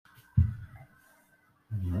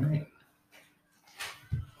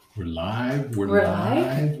We're live. We're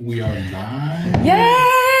live. We are live. Yay!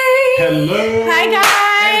 Hello. Hi,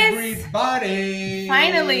 guys. Everybody.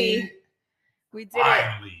 Finally. We did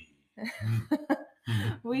it.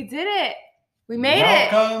 We did it. We made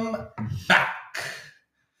Welcome back.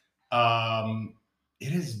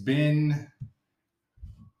 It has been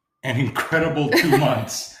an incredible 2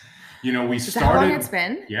 months. You know, we started. How long it's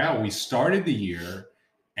been? Yeah, we started the year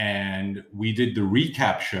and we did the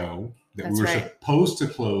recap show that we were supposed to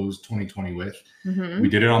close 2020 with. Mm-hmm. We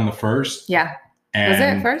did it on the 1st. Yeah. And was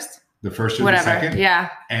it first? The first or Whatever. the second. Yeah.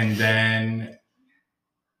 And then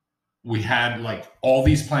we had like all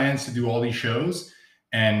these plans to do all these shows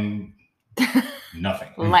and nothing.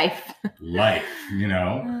 Life, you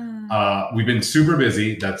know. We've been super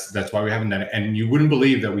busy. That's why we haven't done it. And you wouldn't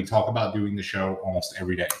believe that we talk about doing the show almost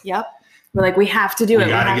every day. Yep. We're like, we have to do it. We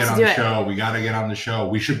got to get on the show. We got to get on the show.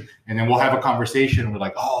 We should. And then we'll have a conversation. We're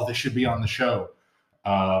like, oh, this should be on the show.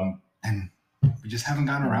 And we just haven't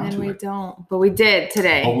gotten around to it. We don't. But we did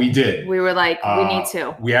today. But we did. We were like, we need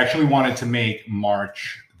to. We actually wanted to make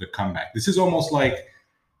March the comeback. This is almost like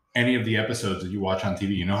any of the episodes that you watch on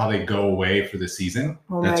TV. You know how they go away for the season?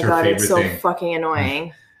 Oh my God, it's so fucking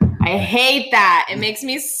annoying. I hate that. It makes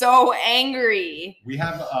me so angry. We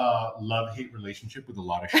have a love-hate relationship with a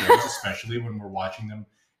lot of shows, especially when we're watching them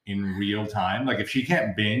in real time. Like if she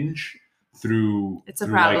can't binge through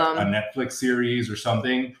problem. Like a Netflix series or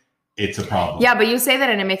something, it's a problem. Yeah, but you say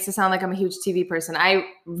that and it makes it sound like I'm a huge TV person. I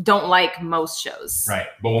don't like most shows. Right.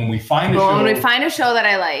 But when we find a show that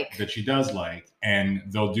I like. That she does like, and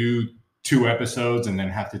they'll do 2 episodes and then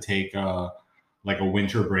have to take like a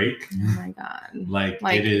winter break. Oh my God. Like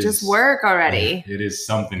it is just work already. It is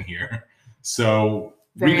something here. So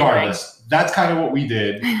regardless, that's kind of what we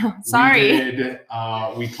did. Sorry.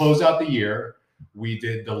 We closed out the year. We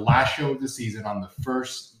did the last show of the season on the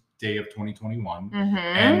first day of 2021. Mm-hmm.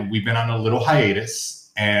 And we've been on a little hiatus.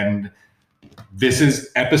 And this is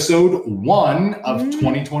episode 1 of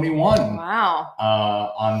 2021. Wow.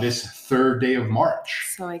 On this 3rd day of March.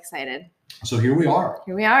 So excited. So here we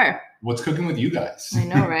are. What's cooking with you guys? I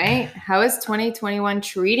know, right? How is 2021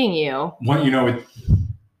 treating you? Well, you know,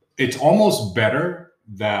 it's almost better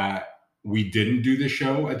that we didn't do the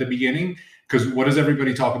show at the beginning, because what does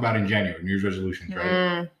everybody talk about in January? New Year's resolutions,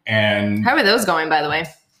 right? And how are those going, by the way?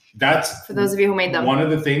 That's for those of you who made them. One of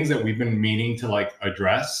the things that we've been meaning to like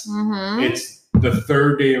address. Mm-hmm. It's the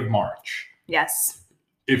 3rd day of March. Yes.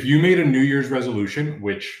 If you made a New Year's resolution,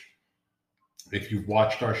 which if you've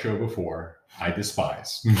watched our show before, I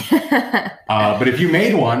despise. But if you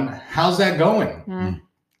made one, how's that going?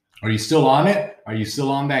 Are you still on it? Are you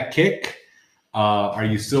still on that kick? Are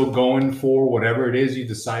you still going for whatever it is you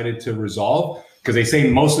decided to resolve? Because they say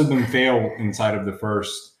most of them fail inside of the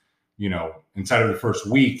first, inside of the first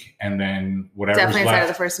week, and then whatever's definitely left inside of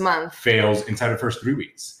the first month fails inside of the first 3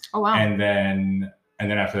 weeks. Oh wow! And then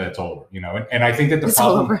after that's over, And I think that it's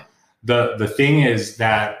over. The thing is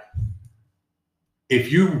that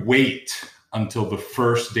if you wait until the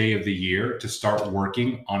first day of the year to start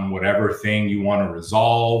working on whatever thing you want to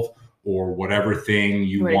resolve, or whatever thing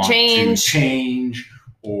you want to change,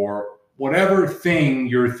 or whatever thing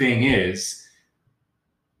your thing is,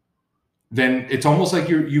 then it's almost like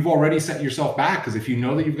you've already set yourself back. Because if you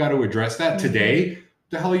know that you've got to address that today,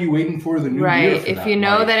 the hell are you waiting for the new year for if that? You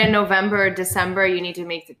know that in November or December you need to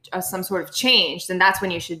make some sort of change, then that's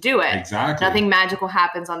when you should do it. Exactly. Nothing magical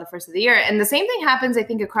happens on the first of the year. And the same thing happens, I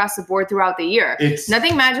think, across the board throughout the year.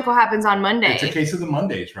 Nothing magical happens on Monday. It's a case of the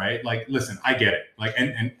Mondays, right? Like, listen, I get it. Like,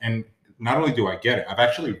 and not only do I get it, I've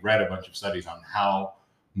actually read a bunch of studies on how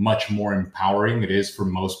much more empowering it is for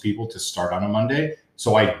most people to start on a Monday.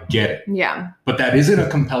 So I get it. Yeah. But that isn't a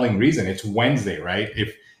compelling reason. It's Wednesday, right?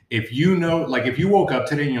 If you know, like if you woke up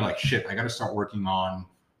today and you're like, shit, I got to start working on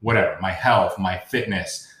whatever, my health, my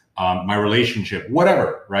fitness, my relationship,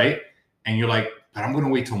 whatever, right? And you're like, but I'm going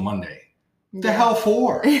to wait till Monday. The hell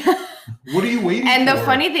for? What are you waiting for? And the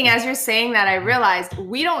funny thing, as you're saying that, I realized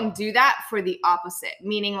we don't do that for the opposite.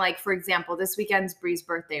 Meaning, like, for example, this weekend's Bree's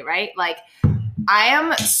birthday, right? Like, I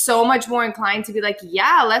am so much more inclined to be like,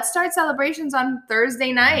 yeah, let's start celebrations on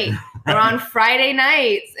Thursday night or on Friday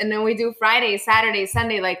nights. And then we do Friday, Saturday,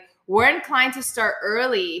 Sunday. Like, we're inclined to start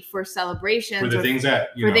early for celebrations. For the things that,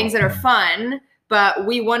 things that are fun. But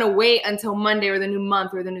we want to wait until Monday or the new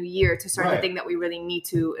month or the new year to start the thing that we really need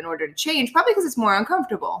to in order to change. Probably because it's more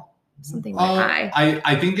uncomfortable. Something like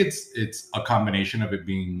I think it's a combination of it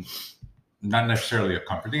being not necessarily a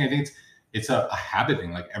comfort thing. I think it's a habit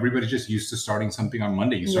thing. Like everybody's just used to starting something on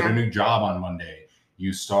Monday. You start a new job on Monday.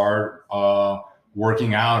 You start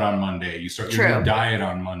working out on Monday. You start your new diet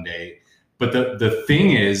on Monday. But the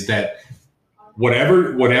thing is that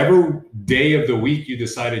whatever day of the week you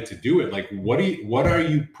decided to do it, like what are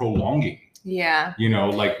you prolonging? Yeah. You know,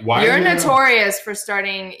 like why you're notorious for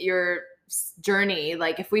starting your journey.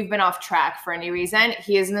 Like if we've been off track for any reason,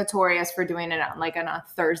 he is notorious for doing it on like on a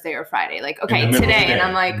Thursday or Friday. Like, okay, today. And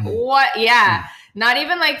I'm like, what? Yeah. Not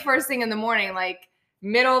even like first thing in the morning, like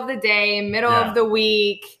middle of the day, middle of the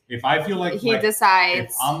week. If I feel like he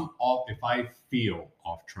decides if I feel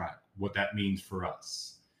off track, what that means for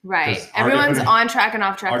us. Right. Everyone's on track and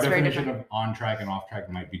off track. Our is very definition different. of on track and off track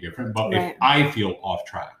might be different. But if I feel off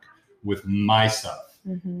track with my stuff,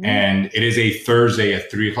 and it is a Thursday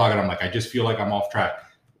at 3:00 and I'm like, I just feel like I'm off track,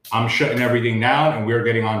 I'm shutting everything down and we're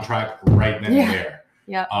getting on track right then and there.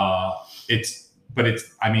 Yeah. It's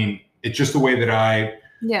just the way that I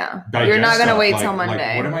You're not going to wait till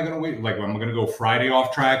Monday. Like, what am I going to wait? Like, I'm going to go Friday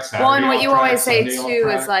off track, Saturday Well, and what you always say Sunday too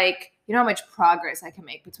is like, you know how much progress I can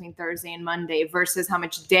make between Thursday and Monday versus how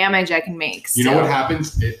much damage I can make. You know what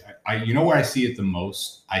happens? You know where I see it the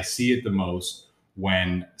most? I see it the most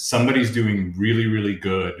when somebody's doing really, really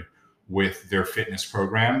good with their fitness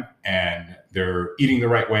program and they're eating the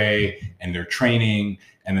right way and they're training,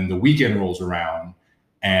 and then the weekend rolls around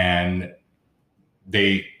and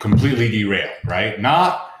they completely derail, right?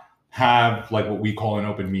 Not have like what we call an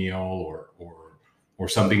open meal or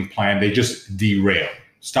something planned. They just derail.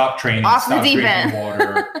 Stop training, off stop the deep drinking end.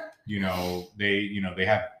 water. They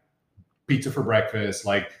have pizza for breakfast,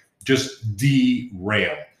 like just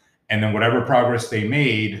derail. And then whatever progress they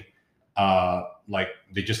made, like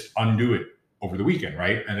they just undo it over the weekend,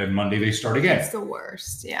 right? And then Monday they start again. It's the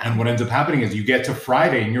worst, yeah. And what ends up happening is you get to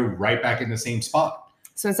Friday and you're right back in the same spot.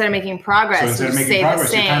 So instead of making progress, you're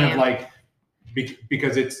kind of like,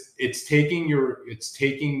 because it's taking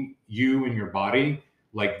you and your body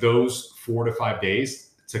like those 4 to 5 days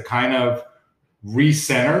to kind of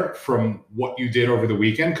recenter from what you did over the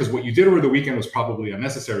weekend, because what you did over the weekend was probably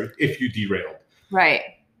unnecessary if you derailed. Right.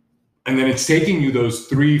 And then it's taking you those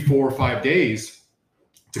 3, 4, 5 days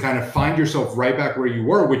to kind of find yourself right back where you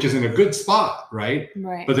were, which is in a good spot, right?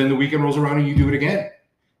 Right. But then the weekend rolls around and you do it again.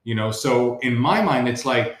 So in my mind, it's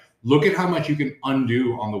like, look at how much you can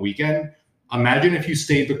undo on the weekend. Imagine if you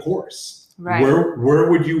stayed the course. Right. Where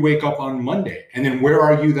would you wake up on Monday? And then where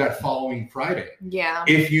are you that following Friday? Yeah.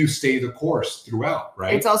 If you stay the course throughout,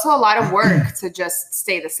 right? It's also a lot of work to just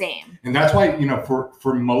stay the same. And that's why,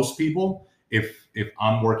 for most people, if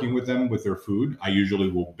I'm working with them with their food, I usually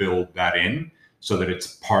will build that in so that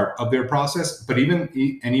it's part of their process. But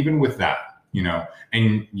even with that,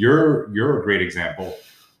 and you're a great example.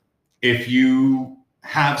 If you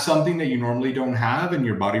have something that you normally don't have and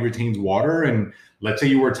your body retains water, and let's say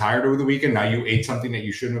you were tired over the weekend, now you ate something that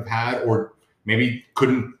you shouldn't have had, or maybe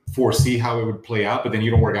couldn't foresee how it would play out, but then you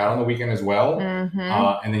don't work out on the weekend as well.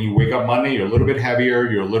 And then you wake up Monday, you're a little bit heavier,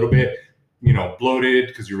 you're a little bit, bloated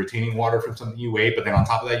because you're retaining water from something you ate. But then on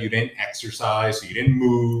top of that, you didn't exercise, so you didn't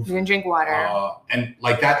move. You didn't drink water. And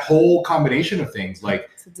like that whole combination of things, like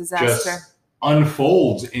it's a disaster. Just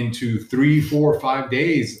unfolds into 3, 4, 5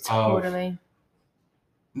 days. Totally.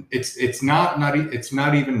 It's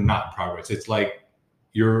not even not progress. It's like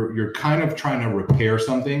you're kind of trying to repair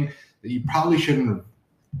something that you probably shouldn't have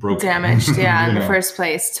broken. Damaged, yeah, in the first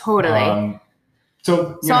place. Totally.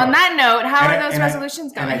 So on that note, how are those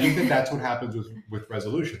resolutions going? And I think that's what happens with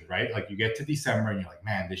resolutions, right? Like you get to December and you're like,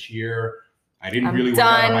 man, this year I didn't really work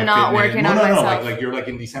out on my not fitness. working on myself. Like you're like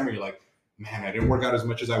in December, you're like, man, I didn't work out as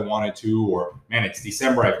much as I wanted to, or man, it's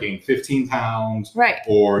December, I've gained 15 pounds. Right.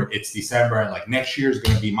 Or it's December and like next year is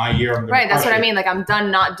going to be my year. Right. That's what I mean. Like I'm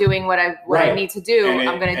done not doing what I need to do.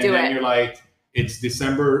 I'm going to do it. And then you're like, it's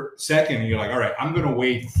December 2nd and you're like, all right, I'm going to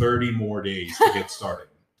wait 30 more days to get started.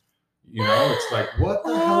 It's like, what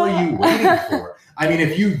the hell are you waiting for? I mean,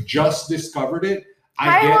 if you just discovered it,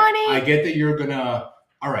 I get that you're going to,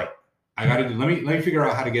 all right, I got to do, let me figure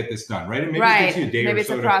out how to get this done, right? And maybe it takes you a day or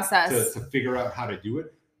so to figure out how to do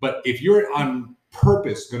it. But if you're on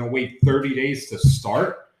purpose going to wait 30 days to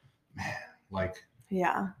start, man, like,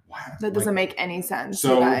 yeah, wow, that doesn't make any sense,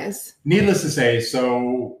 so, you guys. Needless to say,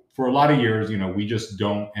 so for a lot of years, we just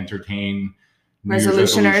don't entertain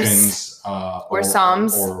resolutions or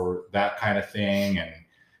Psalms or that kind of thing. And,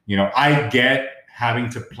 I get having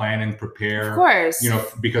to plan and prepare, of course,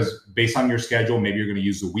 because based on your schedule, maybe you're going to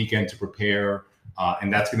use the weekend to prepare,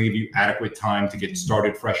 and that's going to give you adequate time to get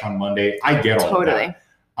started fresh on Monday. I get all of that.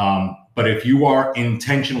 But if you are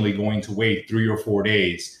intentionally going to wait 3 or 4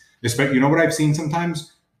 days, especially, what I've seen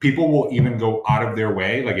sometimes, people will even go out of their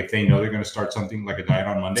way, like if they know they're going to start something like a diet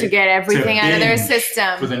on Monday, to get everything out of their binge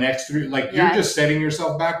system for the next 3. Like Yes. you're just setting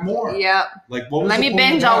yourself back more. Yep. Like what was Let the me point of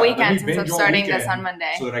binge that? all Let me weekend since binge I'm all starting this weekend on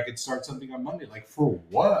Monday. so that I could start something on Monday. Like for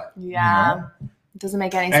what? Yeah. You know? It doesn't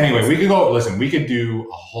make any sense. Anyway, we could go. Listen, we could do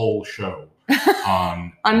a whole show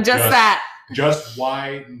on just that. Just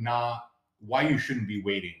why you shouldn't be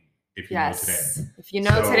waiting if you know today. If you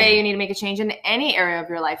know So- today you need to make a change in any area of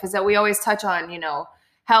your life, is that we always touch on,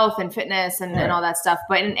 health and fitness and Right. all that stuff.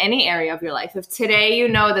 But in any area of your life, if today you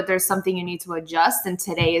know that there's something you need to adjust, then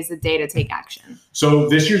today is the day to take action. So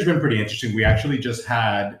this year's been pretty interesting. We actually just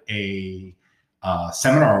had a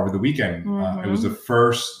seminar over the weekend. It was the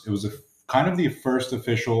first. It was kind of the first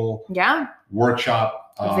official Yeah.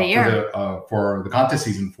 workshop Of the year. for the contest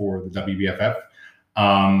season for the WBFF,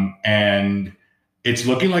 and it's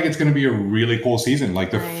looking like it's going to be a really cool season.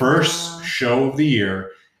 Like the I first know. show of the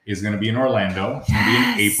year is going to be in Orlando. It's going to be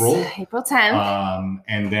in April. April 10th.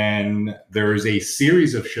 And then there's a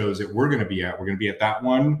series of shows that we're going to be at. We're going to be at that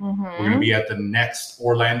one. We're going to be at the next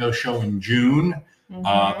Orlando show in June.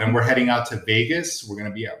 Then we're heading out to Vegas. We're going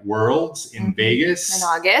to be at Worlds in Vegas. In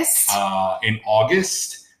August. In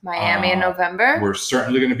August. Miami in November. We're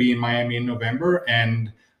certainly going to be in Miami in November.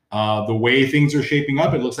 And the way things are shaping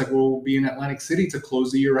up, it looks like we'll be in Atlantic City to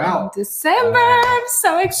close the year out. December. I'm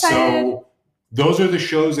so excited. So those are the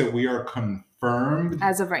shows that we are confirmed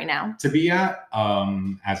As of right now. to be at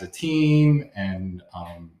as a team and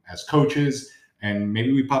as coaches. And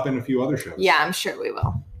maybe we pop in a few other shows. Yeah, I'm sure we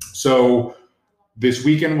will. So this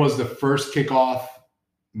weekend was the first kickoff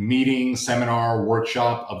meeting, seminar,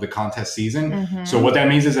 workshop of the contest season. So what that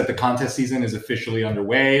means is that the contest season is officially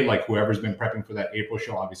underway. Like whoever's been prepping for that April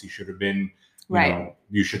show obviously should have been,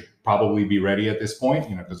 you should probably be ready at this point,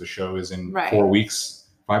 because the show is in 4 weeks,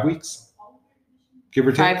 5 weeks, give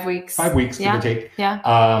or take. 5 weeks. 5 weeks, Yeah. give or take.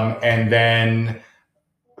 Yeah. And then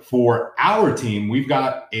for our team, we've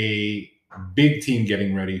got a big team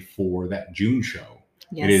getting ready for that June show.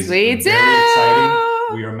 Yes, It is we do. very exciting.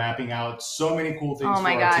 We are mapping out so many cool things Oh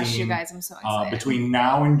my for our gosh, team you guys, I'm so excited. between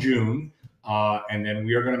now and June. And then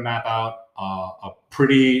we are going to map out a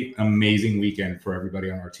pretty amazing weekend for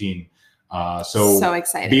everybody on our team. So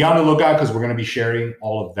excited. Be on the lookout because we're going to be sharing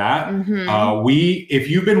all of that. If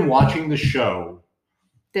you've been watching the show,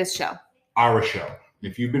 This show. our show,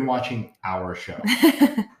 if you've been watching our show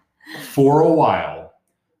for a while,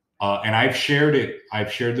 and I've shared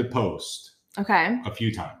the post Okay. a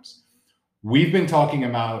few times. We've been talking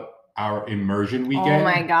about our immersion weekend. Oh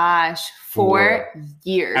my gosh. For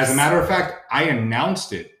years. As a matter of fact, I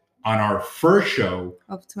announced it on our first show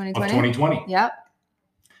of of 2020. 2020. Yep.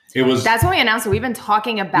 It was. That's when we announced it. We've been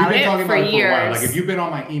talking about it for years. For a while. Like if you've been on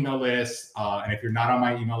my email list, and if you're not on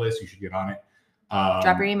my email list, you should get on it.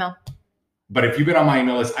 Drop your email. But if you've been on my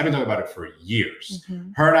email list, I've been talking about it for years.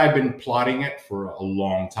 Her and I have been plotting it for a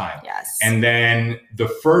long time. Yes. And then the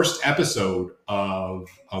first episode of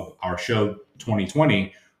our show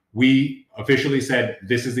 2020, we officially said,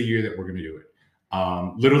 this is the year that we're going to do it.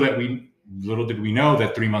 Little did we know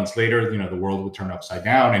that 3 months later, the world would turn upside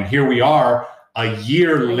down. And here we are a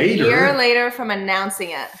year later. A year later from announcing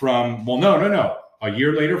it. No. A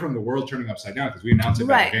year later from the world turning upside down because we announced it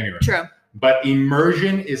back in January. True. But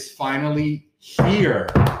immersion is finally here.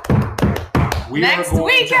 We Next are going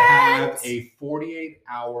weekend. to have a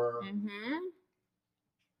 48-hour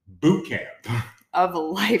boot camp Of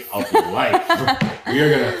life. of life. We are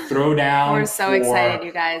going to throw down. We're so for excited,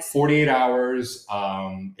 you guys. 48 hours.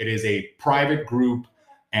 It is a private group,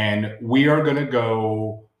 and we are going to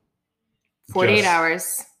go 48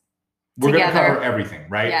 hours. We're going to together. cover everything,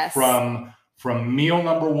 right? Yes. From meal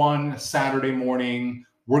number 1 Saturday morning.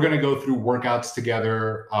 We're going to go through workouts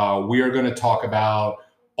together. We are going to talk about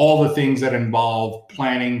all the things that involve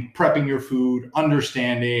planning, prepping your food,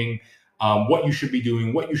 understanding what you should be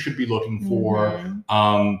doing, what you should be looking for,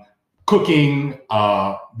 cooking.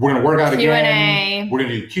 We're going to work out Q&A. again. We're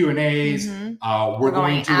going to do Q&As. We're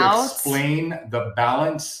going to out. explain the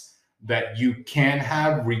balance that you can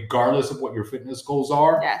have regardless of what your fitness goals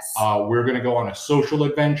are. Yes. We're going to go on a social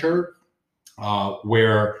adventure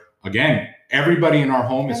where, again, everybody in our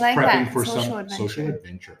home is I like prepping that. for Social some adventure. social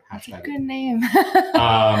adventure. That's a Hashtag. good name.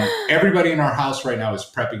 Everybody in our house right now is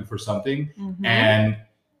prepping for something. And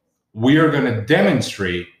we are going to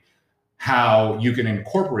demonstrate how you can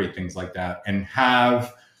incorporate things like that and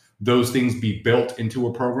have those things be built into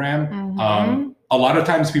a program. A lot of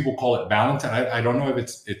times people call it balance. And I don't know if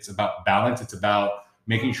it's about balance. It's about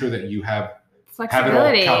making sure that you have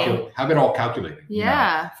Flexibility. have it all calculated.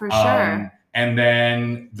 Yeah, for sure. And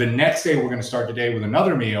then the next day, we're going to start the day with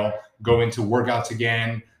another meal, go into workouts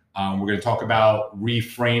again, We're going to talk about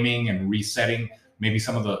reframing and resetting maybe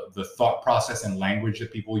some of the thought process and language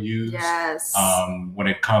that people use when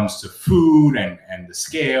it comes to food and the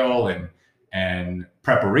scale and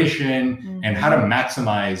preparation and how to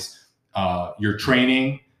maximize your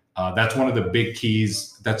training. That's one of the big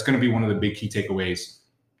keys. That's going to be one of the big key takeaways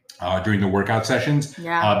during the workout sessions.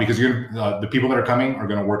 Because the people that are coming are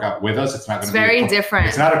going to work out with us. It's not going to be very different.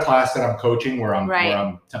 It's not a class that I'm coaching where I'm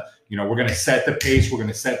we're going to set the pace. We're going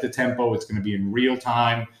to set the tempo. It's going to be in real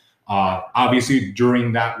time. Obviously,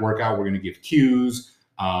 during that workout, we're going to give cues,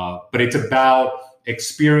 but it's about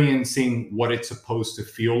experiencing what it's supposed to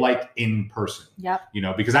feel like in person.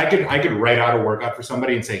 Because I could write out a workout for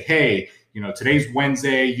somebody and say, hey, today's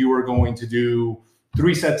Wednesday, you are going to do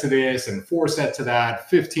 3 sets of this and 4 sets of that,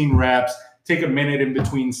 15 reps, take a minute in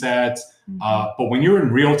between sets. But when you're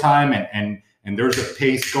in real time and there's a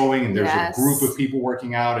pace going and there's a group of people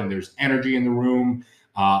working out and there's energy in the room,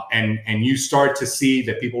 and you start to see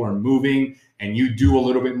that people are moving and you do a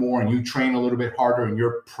little bit more and you train a little bit harder and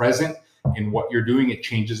you're present in what you're doing, it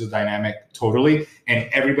changes the dynamic totally. And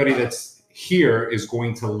everybody that's here is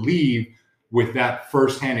going to leave with that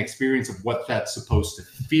firsthand experience of what that's supposed to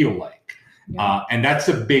feel like. And that's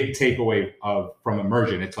a big takeaway from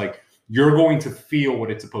Immersion. It's like, you're going to feel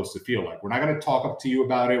what it's supposed to feel like. We're not going to talk up to you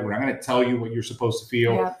about it. We're not going to tell you what you're supposed to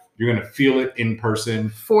feel. You're going to feel it in person.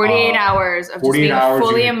 48 hours of 48 just being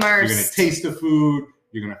fully immersed. You're going to taste the food.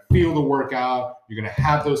 You're going to feel the workout. You're going to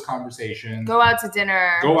have those conversations. Go out to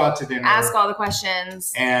dinner. Ask all the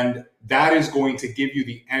questions. And that is going to give you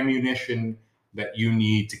the ammunition that you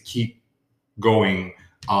need to keep going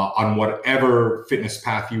on whatever fitness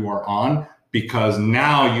path you are on, because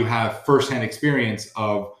now you have firsthand experience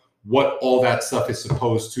of what all that stuff is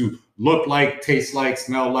supposed to look like, taste like,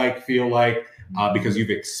 smell like, feel like, because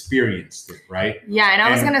you've experienced it, right? Yeah, and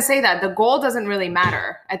I was going to say that the goal doesn't really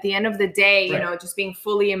matter. At the end of the day, just being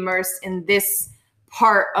fully immersed in this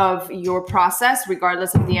part of your process,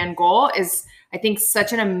 regardless of the end goal, is, I think,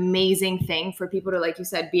 such an amazing thing for people to, like you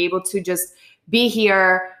said, be able to just be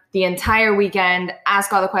here the entire weekend,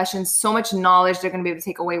 ask all the questions, so much knowledge they're going to be able to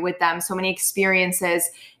take away with them, so many experiences.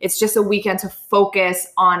 It's just a weekend to focus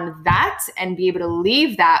on that and be able to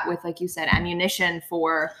leave that with, like you said, ammunition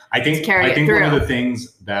for to carry it through. One of the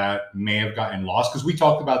things that may have gotten lost, because we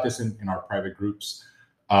talked about this in our private groups,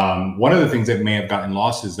 one of the things that may have gotten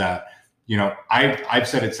lost is that, I've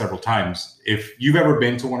said it several times. If you've ever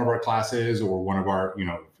been to one of our classes or one of our,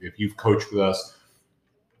 if you've coached with us,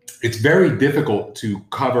 it's very difficult to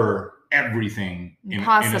cover everything in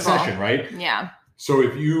a session, right? Yeah. So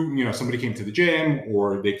if somebody came to the gym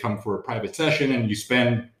or they come for a private session and you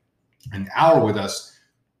spend an hour with us,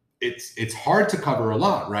 it's hard to cover a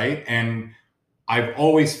lot, right? And I've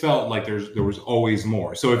always felt like there was always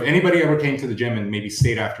more. So if anybody ever came to the gym and maybe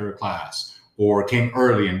stayed after a class or came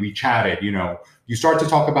early and we chatted, you start to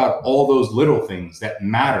talk about all those little things that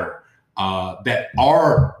matter. That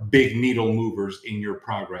are big needle movers in your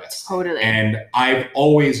progress. Totally. And I've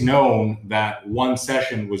always known that one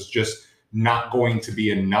session was just not going to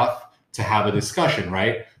be enough to have a discussion,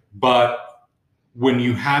 right? But when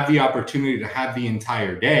you have the opportunity to have the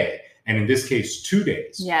entire day, and in this case, 2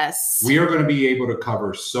 days, we are going to be able to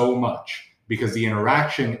cover so much because the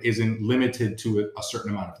interaction isn't limited to a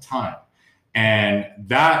certain amount of time. And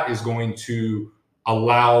that is going to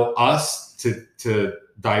allow us to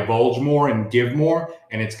divulge more and give more,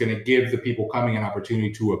 and it's going to give the people coming an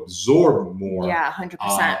opportunity to absorb more.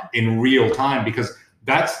 100% in real time, because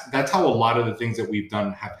that's how a lot of the things that we've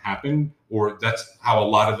done have happened, or that's how a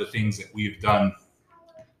lot of the things that we've done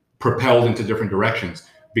propelled into different directions,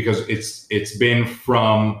 because it's been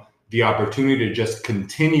from the opportunity to just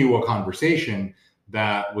continue a conversation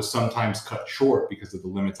that was sometimes cut short because of the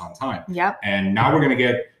limits on time. And now we're going to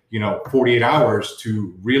get 48 hours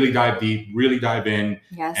to really dive deep, really dive in.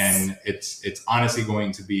 And it's honestly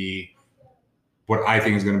going to be what I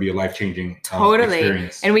think is going to be a life-changing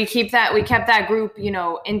experience. And we kept that group,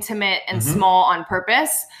 intimate and small on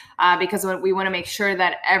purpose, because we want to make sure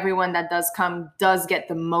that everyone that does come does get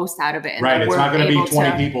the most out of it. Right. It's not going to be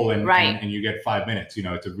 20 people and you get 5 minutes.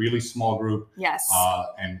 It's a really small group.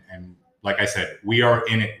 And like I said, we are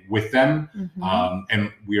in it with them,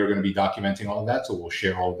 and we are going to be documenting all of that. So we'll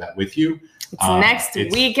share all of that with you. It's next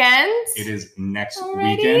weekend. It is next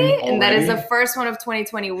weekend. And that is the first one of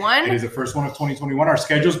 2021. It is the first one of 2021. Our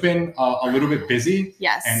schedule's been a little bit busy.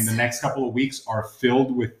 Yes. And the next couple of weeks are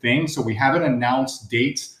filled with things. So we haven't announced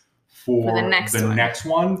dates for the next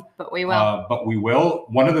one. But we will.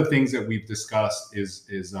 One of the things that we've discussed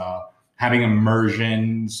is having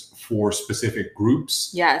immersions for specific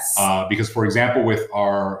groups. Yes. Because, for example, with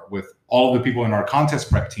all of the people in our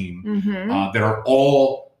contest prep team that are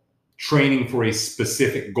all training for a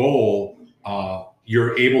specific goal,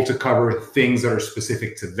 you're able to cover things that are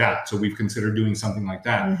specific to that. So we've considered doing something like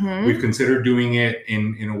that. We've considered doing it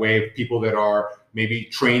in a way of people that are maybe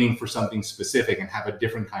training for something specific and have a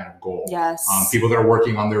different kind of goal. Yes. People that are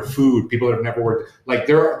working on their food, people that have never worked. Like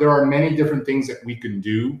there are many different things that we can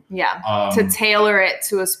do. Yeah. To tailor it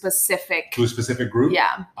to a specific group.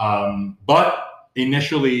 Yeah. But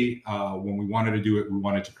initially, when we wanted to do it, we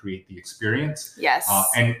wanted to create the experience. Yes.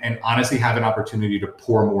 And honestly have an opportunity to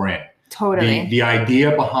pour more in. Totally. The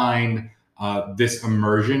idea behind this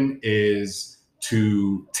immersion is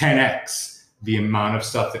to 10x the amount of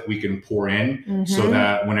stuff that we can pour in so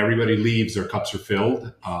that when everybody leaves, their cups are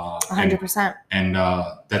filled. 100%. And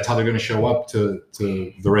that's how they're going to show up to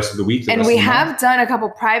the rest of the week. And we have done a couple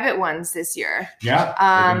private ones this year.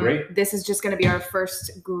 Yeah, they've been great. This is just going to be our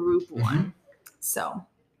first group one. So,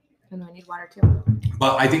 and I need water too.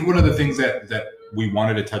 But I think one of the things that we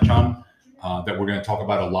wanted to touch on that we're going to talk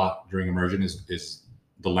about a lot during immersion is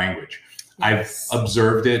the language. Yes. I've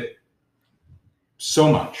observed it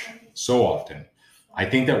so much, so often. I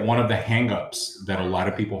think that one of the hangups that a lot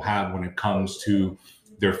of people have when it comes to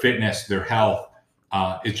their fitness, their health,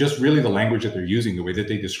 is just really the language that they're using, the way that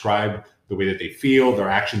they describe, the way that they feel, their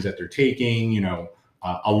actions that they're taking. You know,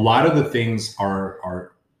 a lot of the things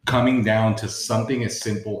are coming down to something as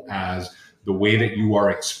simple as the way that you are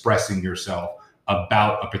expressing yourself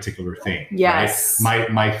about a particular thing. Yes.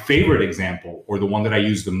 Right? My favorite example, or the one that I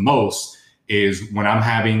use the most, is when I'm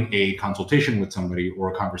having a consultation with somebody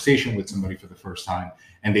or a conversation with somebody for the first time,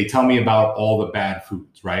 and they tell me about all the bad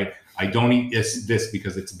foods, right? I don't eat this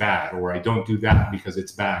because it's bad, or I don't do that because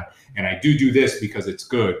it's bad, and I do this because it's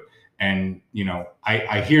good. And, you know,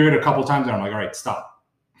 I hear it a couple times and I'm like, all right, stop.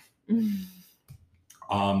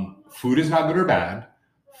 Food is not good or bad.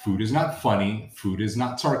 Food is not funny. Food is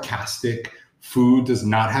not sarcastic. Food does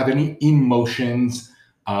not have any emotions.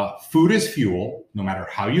 Food is fuel, no matter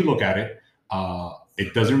how you look at it.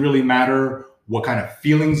 It doesn't really matter what kind of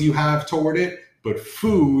feelings you have toward it, but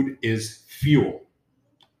food is fuel.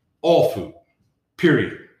 All food,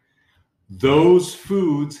 period. Those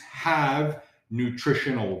foods have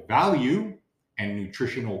nutritional value and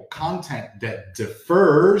nutritional content that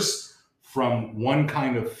differs from one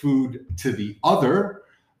kind of food to the other,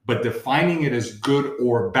 but defining it as good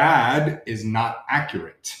or bad is not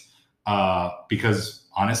accurate because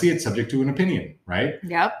honestly, it's subject to an opinion, right?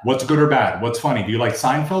 Yep. What's good or bad? What's funny? Do you like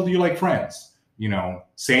Seinfeld? Do you like Friends? You know,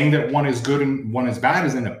 saying that one is good and one is bad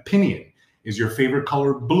is an opinion. Is your favorite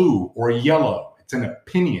color blue or yellow? It's an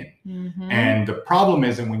opinion. And the problem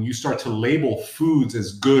is that when you start to label foods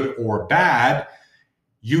as good or bad,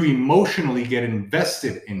 you emotionally get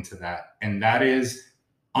invested into that. And that is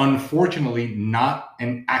unfortunately not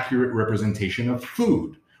an accurate representation of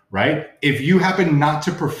food, right? If you happen not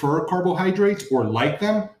to prefer carbohydrates or like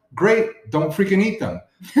them, great, don't freaking eat them.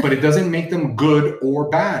 But it doesn't make them good or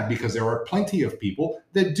bad because there are plenty of people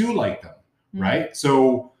that do like them, right?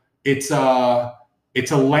 So it's a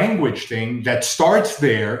language thing that starts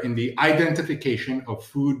there in the identification of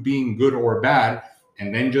food being good or bad,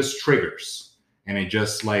 and then just triggers. And it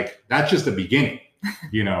just like, that's just the beginning,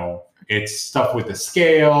 you know, it's stuff with the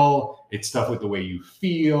scale, it's stuff with the way you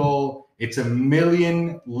feel. It's a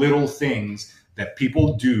million little things that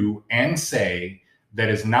people do and say that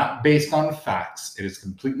is not based on facts. It is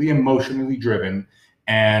completely emotionally driven.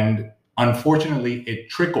 And unfortunately, it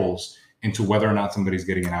trickles into whether or not somebody's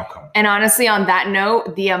getting an outcome. And honestly, on that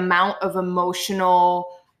note, the amount of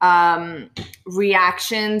emotional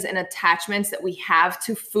reactions and attachments that we have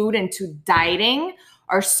to food and to dieting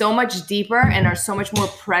are so much deeper and are so much more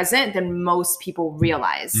present than most people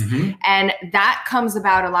realize. And that comes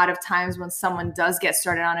about a lot of times when someone does get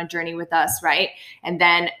started on a journey with us, right? And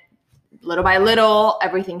then little by little,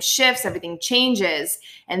 everything shifts, everything changes.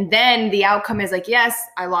 And then the outcome is like, yes,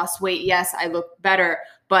 I lost weight. Yes, I look better.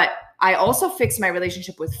 But I also fixed my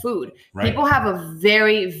relationship with food. Right. People have a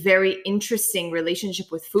very, very interesting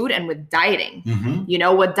relationship with food and with dieting. You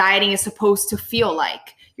know, what dieting is supposed to feel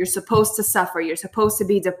like. You're supposed to suffer. You're supposed to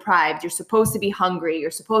be deprived. You're supposed to be hungry. You're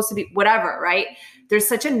supposed to be whatever, right? There's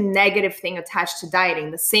such a negative thing attached to dieting,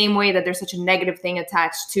 the same way that there's such a negative thing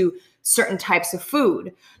attached to certain types of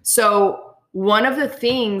food. So one of the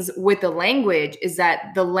things with the language is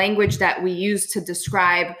that the language that we use to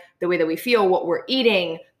describe the way that we feel, what we're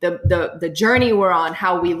eating, the journey we're on,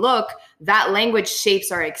 how we look, that language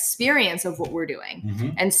shapes our experience of what we're doing. Mm-hmm.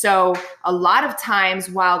 And so a lot of times,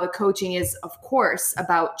 while the coaching is, of course,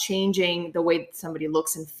 about changing the way that somebody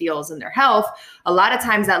looks and feels in their health, a lot of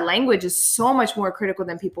times that language is so much more critical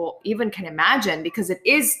than people even can imagine, because it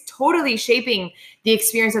is totally shaping the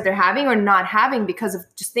experience that they're having or not having because of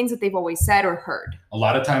just things that they've always said or heard. A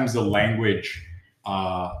lot of times the language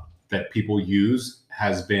that people use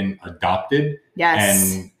has been adopted.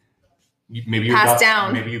 Yes. And maybe it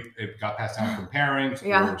got passed down from parents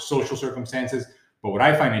or social circumstances. But what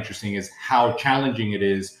I find interesting is how challenging it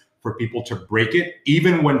is for people to break it,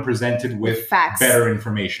 even when presented with facts, better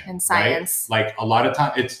information and science. Right? Like a lot of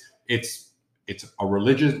time, it's a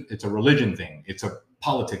religion thing. It's a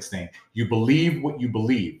politics thing. You believe what you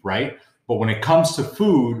believe, right? But when it comes to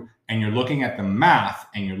food, and you're looking at the math,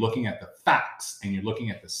 and you're looking at the facts, and you're looking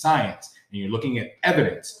at the science, and you're looking at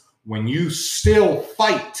evidence, when you still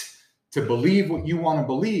fight to believe what you want to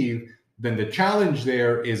believe, then the challenge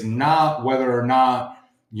there is not whether or not,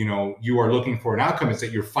 you are looking for an outcome. It's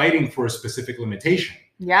that you're fighting for a specific limitation.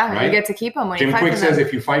 Yeah, right? You get to keep them. Jim Kwik says,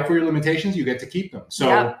 if you fight for your limitations, you get to keep them.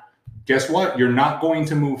 So guess what? You're not going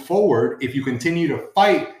to move forward if you continue to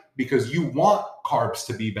fight because you want carbs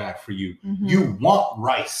to be bad for you. Mm-hmm. You want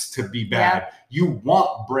rice to be bad. You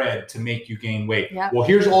want bread to make you gain weight. Well,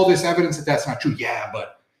 here's all this evidence that that's not true. Yeah,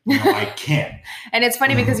 but I can't. And it's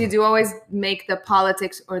funny because you do always make the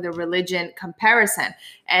politics or the religion comparison.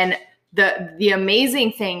 And the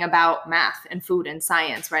amazing thing about math and food and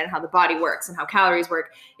science, right, and how the body works and how calories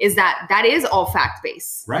work, is that is all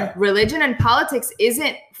fact-based. Right. Religion and politics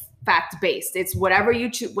isn't fact-based. It's whatever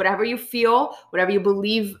you choose, whatever you feel, whatever you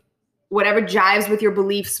believe, whatever jives with your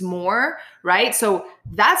beliefs more, right? So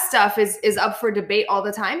that stuff is up for debate all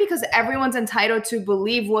the time because everyone's entitled to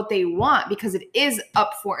believe what they want because it is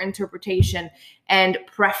up for interpretation and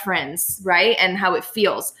preference, right? And how it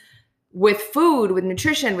feels. With food, with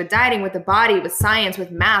nutrition, with dieting, with the body, with science,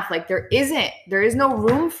 with math, like there is no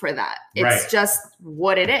room for that. It's just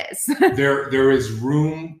what it is. There is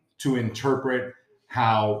room to interpret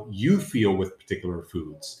how you feel with particular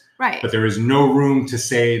foods. Right. But there is no room to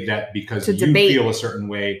say that because you feel a certain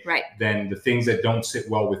way, then the things that don't sit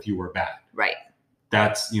well with you are bad. Right.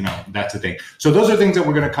 That's the thing. So those are things that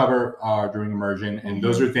we're going to cover during Immersion. And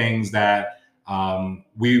those are things that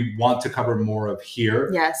we want to cover more of here.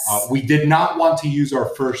 Yes. We did not want to use our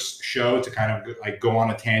first show to kind of like go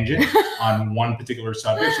on a tangent on one particular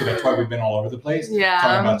subject. So that's why we've been all over the place. Talking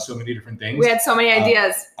about so many different things. We had so many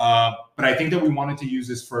ideas. But I think that we wanted to use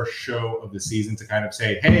this first show of the season to kind of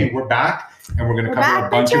say, hey, we're back and we're going to cover a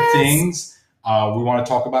bunch of things. We want to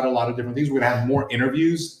talk about a lot of different things. We're going to have more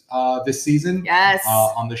interviews this season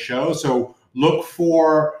on the show. So look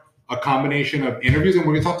for a combination of interviews, and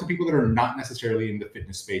we're going to talk to people that are not necessarily in the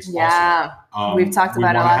fitness space. Also. We've talked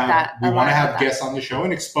about that. We want to have guests on the show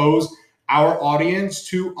and expose our audience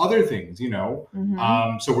to other things, So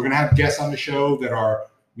we're going to have guests on the show that are,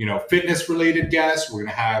 fitness related guests. We're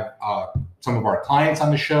going to have some of our clients on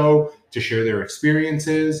the show to share their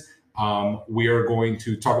experiences. We are going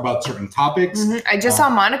to talk about certain topics. I just saw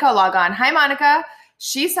Monica log on. Hi, Monica.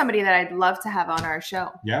 She's somebody that I'd love to have on our show.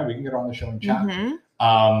 Yeah, we can get her on the show and chat.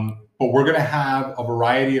 But we're going to have a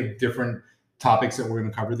variety of different topics that we're going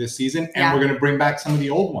to cover this season. And we're going to bring back some of the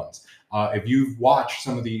old ones. If you've watched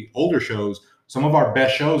some of the older shows, some of our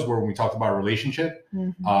best shows were when we talked about relationship.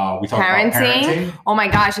 We talked about parenting. Oh my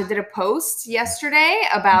gosh, I did a post yesterday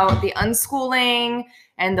about the unschooling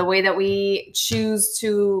and the way that we choose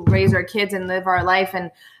to raise our kids and live our life. And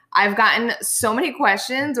I've gotten so many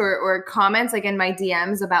questions or comments like in my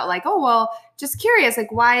DMs about like, oh, well, just curious,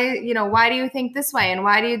 like why do you think this way? And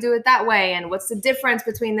why do you do it that way? And what's the difference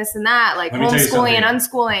between this and that? Like homeschooling and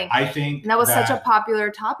unschooling. I think that was such a popular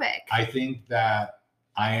topic. I think that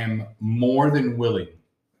I am more than willing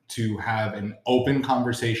to have an open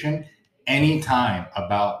conversation anytime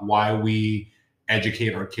about why we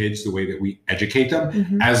educate our kids the way that we educate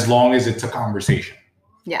them, as long as it's a conversation.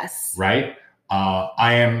 Yes. Right?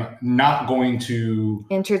 I am not going to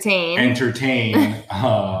entertain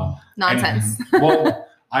nonsense.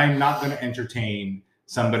 I'm not going to entertain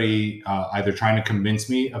somebody either trying to convince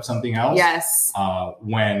me of something else. Yes.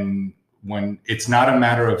 When it's not a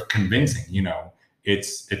matter of convincing,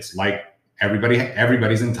 it's like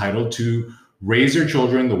everybody's entitled to raise their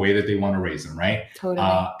children the way that they want to raise them, right? Totally.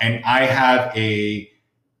 And I have a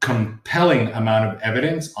compelling amount of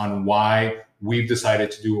evidence on why we've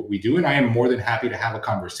decided to do what we do. And I am more than happy to have a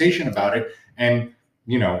conversation about it. And,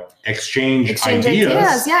 exchange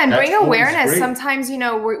ideas. Yeah, and That's bring always awareness. great. Sometimes,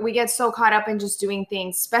 we get so caught up in just doing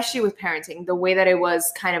things, especially with parenting, the way that it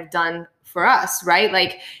was kind of done for us, right?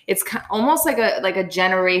 Like it's almost like a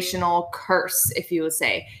generational curse, if you would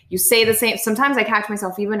say. You say the same. Sometimes I catch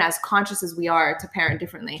myself, even as conscious as we are to parent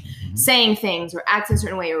differently, saying things or acting a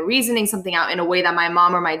certain way or reasoning something out in a way that my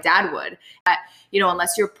mom or my dad would.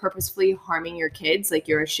 Unless you're purposefully harming your kids, like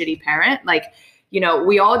you're a shitty parent, like,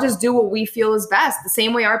 we all just do what we feel is best, the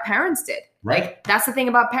same way our parents did. Right. Like, that's the thing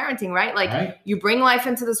about parenting, right? Like, You bring life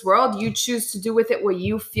into this world, you choose to do with it what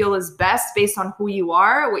you feel is best based on who you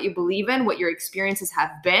are, what you believe in, what your experiences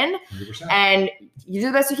have been. 100%. And you do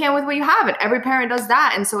the best you can with what you have. And every parent does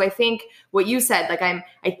that. And so I think what you said, like, I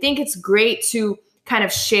think it's great to kind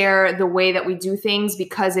of share the way that we do things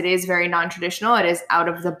because it is very non-traditional. It is out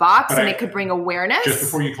of the box, and it could bring awareness. Just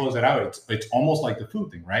before you close it out, it's almost like the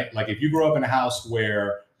food thing, right? Like if you grow up in a house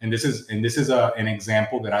where, and this is an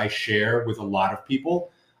example that I share with a lot of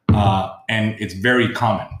people, and it's very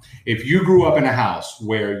common. If you grew up in a house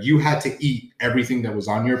where you had to eat everything that was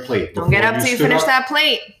on your plate, don't get up till you finish that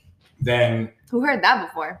plate. Then who heard that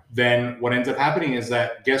before? Then what ends up happening is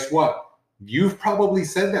that, guess what? You've probably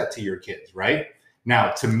said that to your kids, right?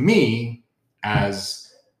 Now, to me,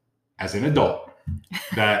 as an adult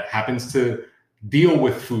that happens to deal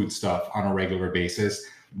with food stuff on a regular basis,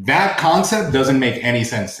 that concept doesn't make any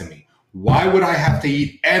sense to me. Why would I have to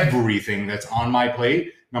eat everything that's on my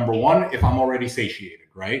plate? Number one, if I'm already satiated,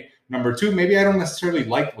 right? Number two, maybe I don't necessarily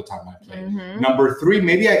like what's on my plate. Number three,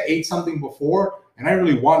 maybe I ate something before and I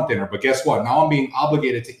really want dinner, but guess what? Now I'm being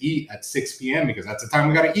obligated to eat at 6 p.m. because that's the time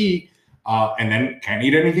we got to eat. And then can't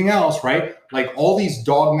eat anything else, right? Like all these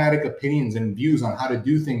dogmatic opinions and views on how to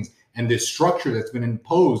do things and this structure that's been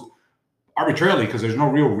imposed arbitrarily because there's no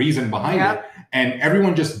real reason behind it. And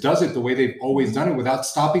everyone just does it the way they've always done it without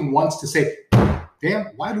stopping once to say, damn,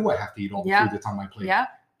 why do I have to eat all the food that's on my plate?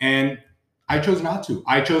 And I chose not to.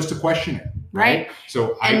 I chose to question it. Right.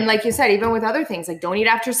 So like you said, even with other things, like don't eat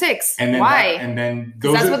after 6. And then why?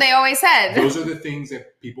 That's what they always said. Those are the things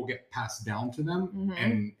that people get passed down to them,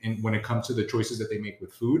 and when it comes to the choices that they make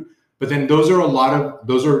with food. But then those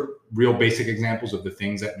are real basic examples of the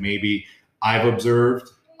things that maybe I've observed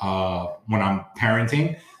when I'm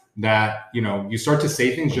parenting. That you start to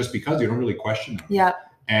say things just because you don't really question them. Yeah.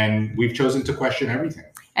 And we've chosen to question everything.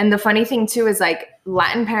 And the funny thing too is like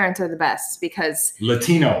Latin parents are the best because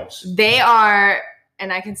Latinos. They are,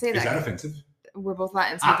 and I can say that. Is that offensive? We're both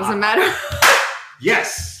Latin, so it doesn't matter.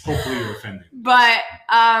 Yes. Hopefully you're offended. But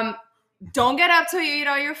don't get up till you eat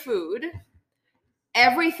all your food.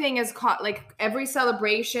 Everything is caught, like every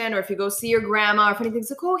celebration, or if you go see your grandma, or if anything's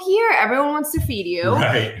like, oh, here, everyone wants to feed you.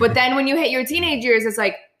 Right. But then when you hit your teenage years, it's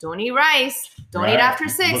like, don't eat rice. Don't eat after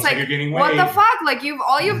 6. Looks like you're getting what weight. the fuck? Like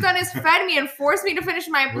all you've done is fed me and forced me to finish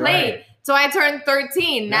my plate. Right. So I turned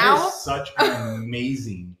 13. Now that is such an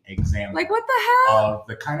amazing example. Like what the hell? Of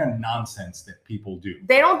the kind of nonsense that people do.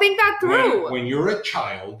 They don't think that through. When you're a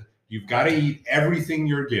child, you've got to eat everything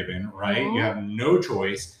you're given, right? You have no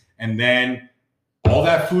choice. And then all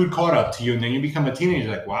that food caught up to you, and then you become a teenager.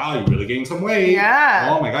 Like, wow, you're really gaining some weight.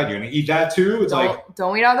 Yeah. Oh my God, you're gonna eat that too. It's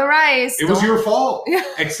don't eat all the rice. It was your fault. Yeah.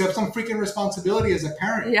 Accept some freaking responsibility as a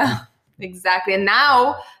parent. Yeah, exactly. And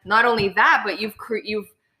now, not only that, but you've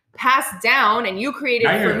passed down, and you created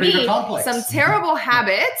for me some terrible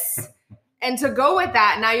habits. And to go with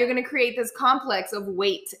that, now you're gonna create this complex of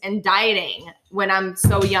weight and dieting when I'm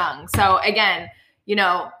so young. So again,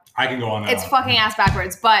 I can go on that. It's fucking ass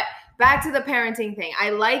backwards, but. Back to the parenting thing. I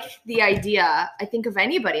like the idea. I think of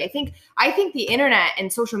anybody. I think the internet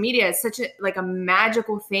and social media is such a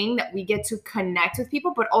magical thing that we get to connect with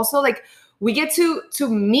people, but also like we get to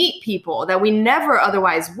meet people that we never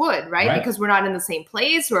otherwise would, right? Because we're not in the same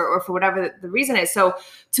place or for whatever the reason is. So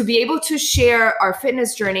to be able to share our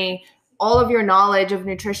fitness journey, all of your knowledge of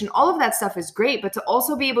nutrition, all of that stuff is great, but to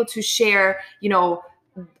also be able to share,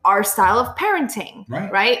 our style of parenting,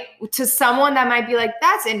 right? To someone that might be like,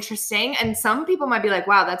 that's interesting. And some people might be like,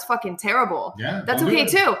 wow, that's fucking terrible. Yeah, that's okay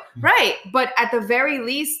too. Right. But at the very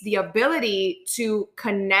least, the ability to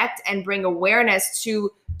connect and bring awareness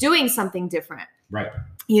to doing something different. Right.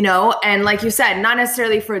 And like you said, not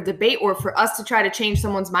necessarily for a debate or for us to try to change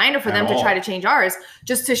someone's mind or for them to try to change ours,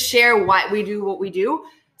 just to share why we do what we do,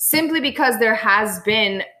 simply because there has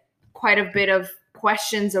been quite a bit of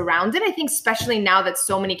questions around it. I think especially now that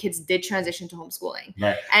so many kids did transition to homeschooling.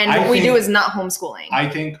 Right. And what we do is not homeschooling. I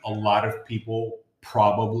think a lot of people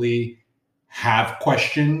probably have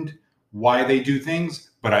questioned why they do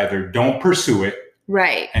things, but either don't pursue it.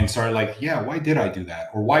 Right. And start like, yeah, why did I do that?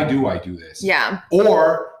 Or why do I do this? Yeah.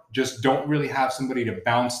 Or just don't really have somebody to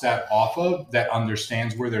bounce that off of that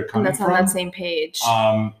understands where they're coming that's from. on that same page.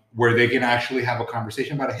 Where they can actually have a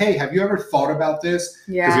conversation about it. Hey, have you ever thought about this?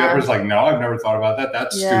 Yeah. Because the other person's like, no, I've never thought about that.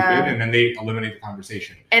 That's stupid. And then they eliminate the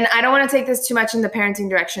conversation. And I don't want to take this too much in the parenting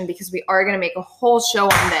direction because we are going to make a whole show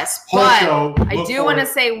on this. I do want to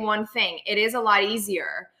say one thing. It is a lot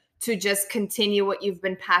easier to just continue what you've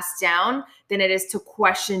been passed down than it is to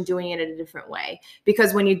question doing it in a different way.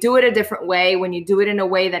 Because when you do it a different way, when you do it in a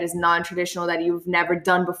way that is non-traditional, that you've never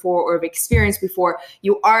done before or have experienced before,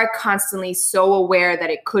 you are constantly so aware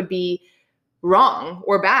that it could be wrong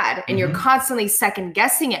or bad. And you're constantly second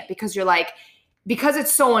guessing it because you're like, because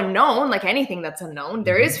it's so unknown, like anything that's unknown,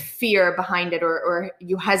 there is fear behind it or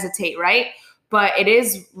you hesitate, right? But it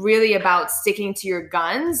is really about sticking to your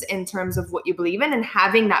guns in terms of what you believe in and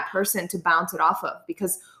having that person to bounce it off of,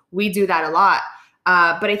 because we do that a lot.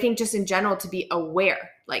 But I think just in general to be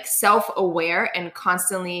aware, like self-aware and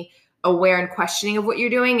constantly aware and questioning of what you're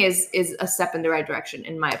doing is a step in the right direction,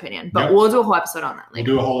 in my opinion. But we'll do a whole episode on that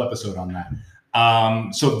later. We'll do a whole episode on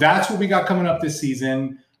that. So that's what we got coming up this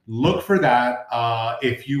season. Look for that.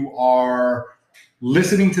 If you are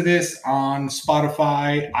listening to this on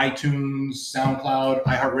Spotify, iTunes, SoundCloud,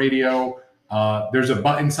 iHeartRadio, there's a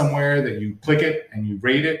button somewhere that you click it and you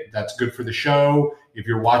rate it. That's good for the show. If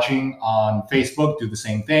you're watching on Facebook, do the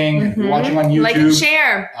same thing. If you're watching on YouTube, like and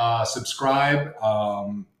share. Subscribe.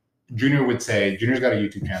 Junior's got a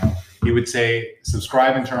YouTube channel. He would say,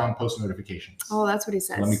 subscribe and turn on post notifications. Oh, that's what he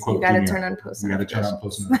says. So let me quote you got to Junior. turn on post You got to notifications. turn on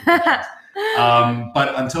post notifications.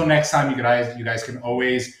 But until next time, you guys can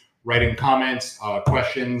always write in comments,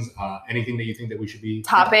 questions, anything that you think that we should be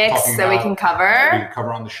topics that we can cover. We can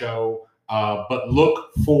cover on the show. But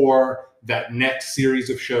look for that next series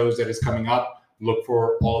of shows that is coming up. Look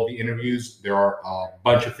for all of the interviews. There are a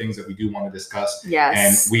bunch of things that we do want to discuss.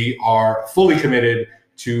 Yes. And we are fully committed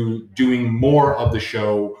to doing more of the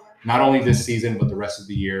show, not only this season, but the rest of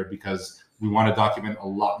the year, because we want to document a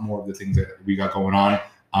lot more of the things that we got going on.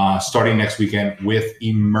 Starting next weekend with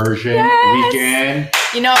Immersion Weekend.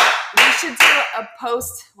 You know, we should do a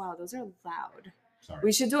post. Wow, those are loud. Sorry.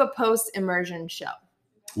 We should do a post immersion show.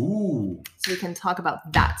 Ooh. So we can talk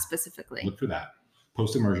about that specifically. Look for that.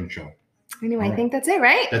 Post Immersion show. Anyway, All I think that's it,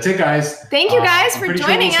 right? That's it, guys. Thank you guys for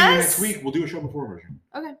joining we'll see you us. next week. We'll do a show before Immersion.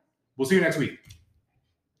 Okay. We'll see you next week.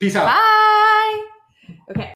 Peace out. Bye. Okay.